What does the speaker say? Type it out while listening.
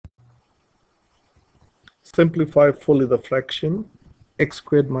Simplify fully the fraction x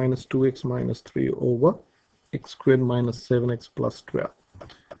squared minus 2x minus 3 over x squared minus 7x plus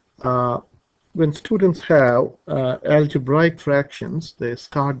 12. When students have algebraic fractions, they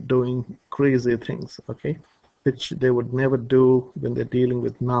start doing crazy things, okay, which they would never do when they're dealing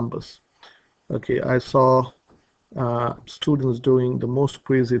with numbers. Okay, I saw students doing the most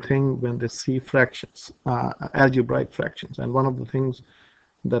crazy thing when they see fractions, algebraic fractions. And one of the things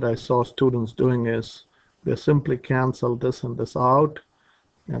that I saw students doing is they simply cancel this and this out,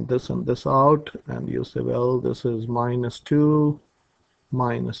 and this out, and you say, well, this is minus 2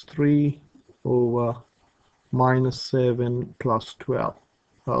 minus 3 over minus 7 plus 12.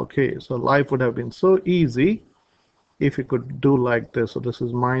 Okay, so life would have been so easy if you could do like this. So this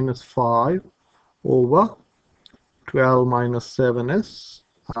is minus 5 over 12 minus 7 is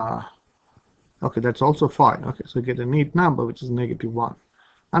okay, that's also 5. Okay, so you get a neat number, which is -1.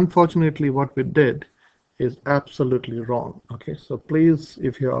 Unfortunately, what we did is absolutely wrong. Okay, so please,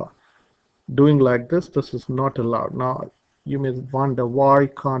 if you're doing like this is not allowed. Now you may wonder, why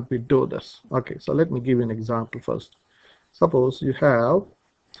can't we do this? Okay, so let me give you an example first. Suppose you have,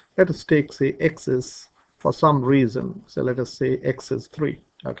 let us take, say, x is, for some reason, so let us say x is 3.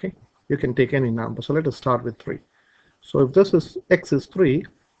 Okay, you can take any number, so let us start with 3. So if this is x is 3,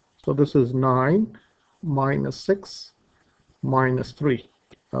 so this is 9 minus 6 minus 3.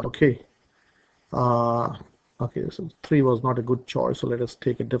 Okay, okay, so 3 was not a good choice, so let us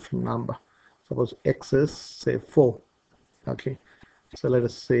take a different number. Suppose x is, say, 4. Okay, so let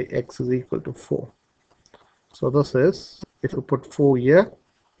us say x is equal to 4. So this is, if you put 4 here,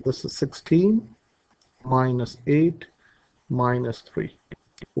 this is 16 minus 8 minus 3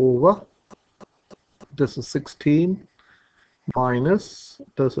 over, this is 16 minus,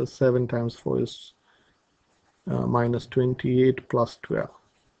 this is 7 times 4 is minus 28 plus 12.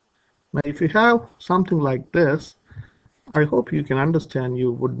 Now if you have something like this, I hope you can understand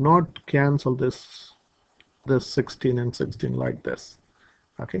you would not cancel this 16 and 16 like this.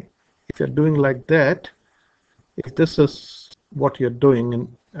 Okay, if you're doing like that, if this is what you're doing,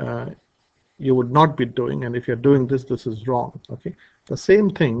 and you would not be doing, and if you're doing this is wrong. Okay, the same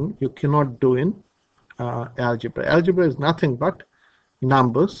thing you cannot do in algebra. Algebra is nothing but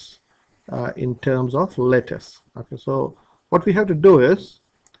numbers in terms of letters. Okay, so what we have to do is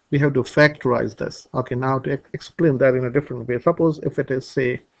we have to factorize this. Okay, now to explain that in a different way, suppose if it is,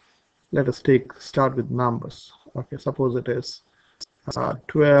 say, let us start with numbers. Okay, suppose it is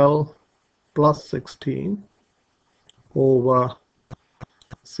 12 plus 16 over,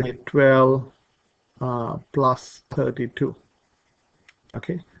 say, 12 plus 32.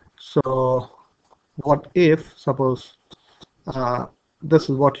 Okay, so what if, suppose this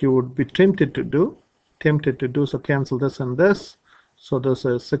is what you would be tempted to do, so cancel this and this, so this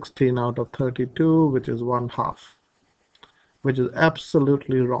is 16 out of 32, which is 1/2, which is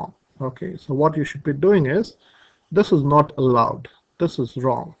absolutely wrong. Okay, so what you should be doing is, this is not allowed, this is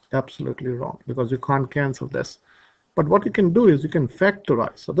wrong, absolutely wrong, because you can't cancel this. But what you can do is you can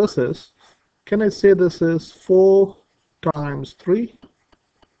factorize. So this is, can I say this is 4 times 3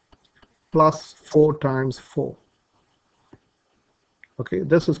 plus 4 times 4. Okay,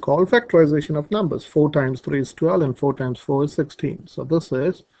 this is called factorization of numbers. 4 times 3 is 12 and 4 times 4 is 16. So this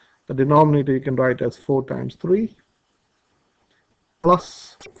is, the denominator you can write as 4 times 3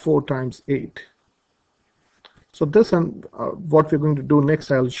 plus 4 times 8. So this, and what we're going to do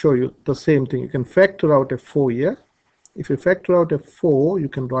next, I'll show you the same thing. You can factor out a 4 here. If you factor out a 4, you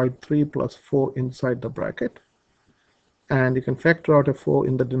can write 3 plus 4 inside the bracket. And you can factor out a 4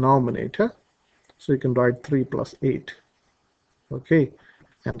 in the denominator. So you can write 3 plus 8. Okay,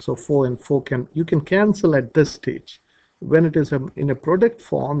 and so 4 and 4 you can cancel at this stage. When it is in a product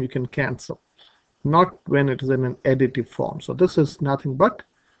form, you can cancel, not when it is in an additive form. So this is nothing but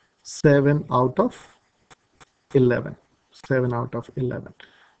 7 out of 11. 7 out of 11.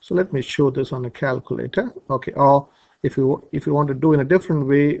 So let me show this on a calculator. Okay, or if you want to do in a different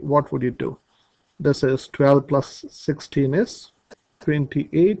way, what would you do? This is 12 plus 16 is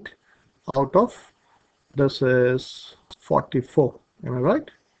 28 out of, this is 44. Am I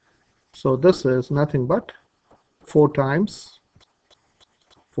right? So this is nothing but 4 times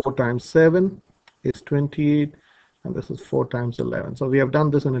 7 is 28, and this is 4 times 11. So we have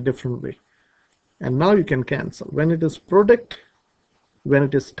done this in a different way. And now you can cancel. When it is product, when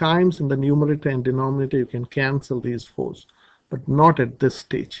it is times in the numerator and denominator, you can cancel these 4s, but not at this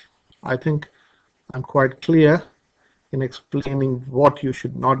stage. I think I'm quite clear in explaining what you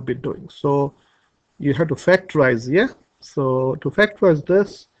should not be doing. So you have to factorize here. So to factorize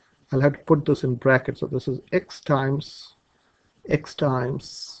this, I'll have to put this in brackets. So this is x times,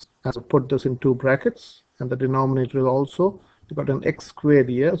 I'll put this in 2 brackets, and the denominator is also, you got an x squared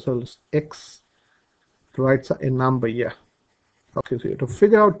here, so x writes a number here. Okay, so you have to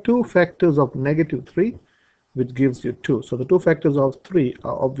figure out two factors of -3, which gives you 2. So the two factors of 3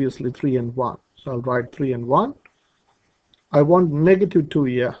 are obviously 3 and 1. So I'll write 3 and 1. I want -2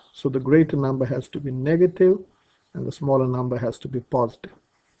 here, so the greater number has to be negative and the smaller number has to be positive.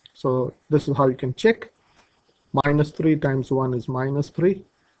 So this is how you can check. -3 times 1 is -3.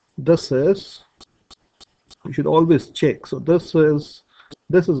 This is, you should always check. So this is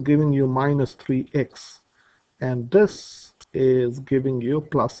giving you -3x, and this is giving you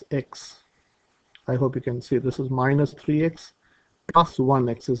plus x. I hope you can see this is -3x plus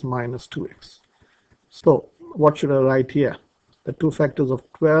 1x is -2x. So what should I write here? The two factors of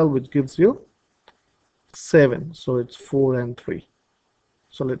 12, which gives you 7. So it's 4 and 3.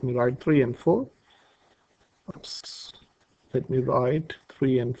 So let me write 3 and 4. Oops. Let me write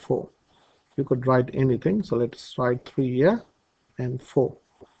 3 and 4. You could write anything. So let's write 3 here and 4.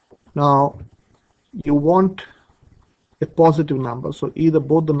 Now you want a positive number. So either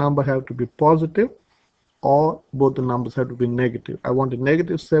both the number have to be positive or both the numbers have to be negative. I want a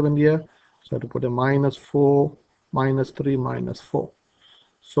 -7 here, so I have to put a -4, -3, -4.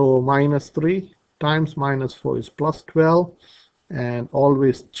 So -3 times -4 is +12, and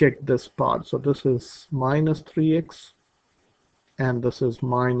always check this part. So this is -3x, and this is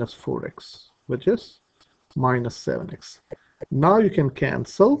 -4x, which is -7x. Now you can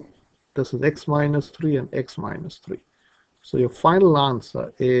cancel. This is x minus 3 and x minus 3. So your final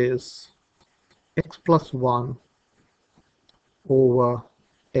answer is x plus 1 over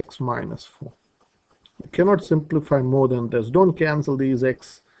x minus 4. You cannot simplify more than this. Don't cancel these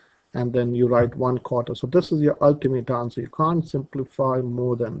x and then you write 1/4. So this is your ultimate answer. You can't simplify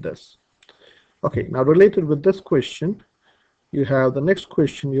more than this. Okay, now related with this question, you have the next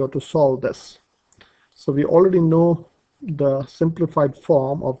question. You have to solve this. So we already know the simplified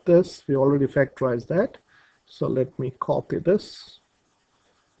form of this. We already factorized that. So let me copy this,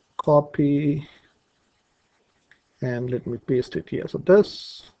 copy, and let me paste it here. So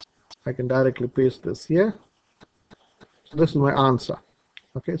this, I can directly paste this here. So this is my answer.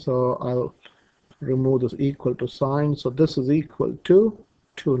 Okay, so I'll remove this equal to sign. So this is equal to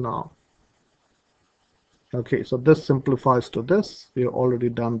 2 now. Okay, so this simplifies to this. We've already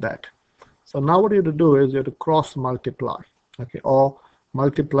done that. So now what you have to do is you have to cross multiply. Okay, or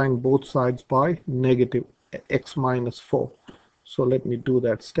multiplying both sides by negative x minus 4. So let me do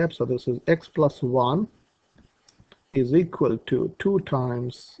that step. So this is x plus 1 is equal to 2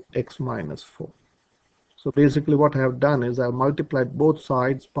 times x minus 4. So basically what I have done is I have multiplied both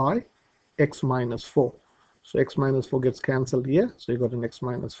sides by x minus 4. So x minus 4 gets cancelled here. So you got an x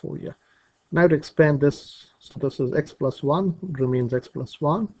minus 4 here. Now to expand this, so this is x plus 1 remains x plus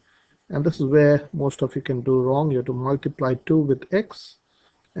 1. And this is where most of you can do wrong. You have to multiply 2 with x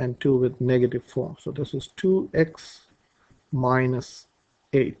and 2 with negative 4. So this is 2x minus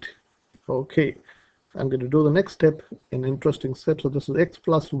 8. Okay, I'm going to do the next step, an interesting step. So this is x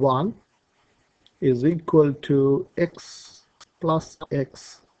plus 1 is equal to x plus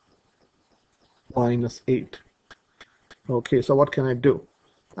x minus 8. Okay, so what can I do?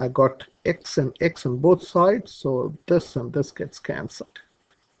 I got x and x on both sides, so this and this gets cancelled.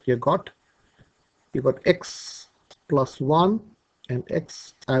 You got x plus 1 and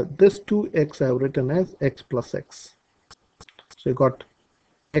x, this 2x I have written as x plus x. So you got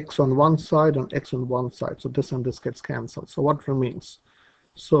x on one side and x on one side, so this and this gets cancelled. So what remains?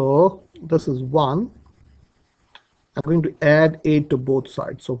 So this is 1. I'm going to add 8 to both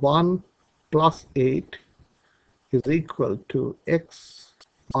sides. So 1 plus 8 is equal to x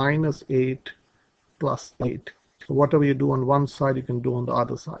minus 8 plus 8. So whatever you do on one side, you can do on the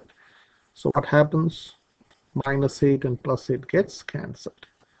other side. So what happens? Minus 8 and plus 8 gets cancelled.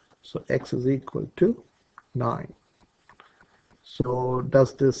 So x is equal to 9. So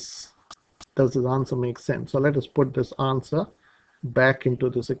does this answer make sense? So let us put this answer back into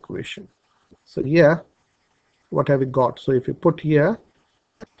this equation. So here, what have we got? So if you put here,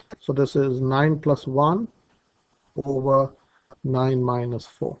 so this is 9 plus 1 over 9 minus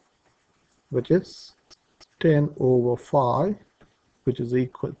 4, which is 10 over 5, which is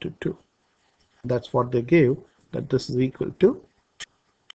equal to 2. That's what they gave, that this is equal to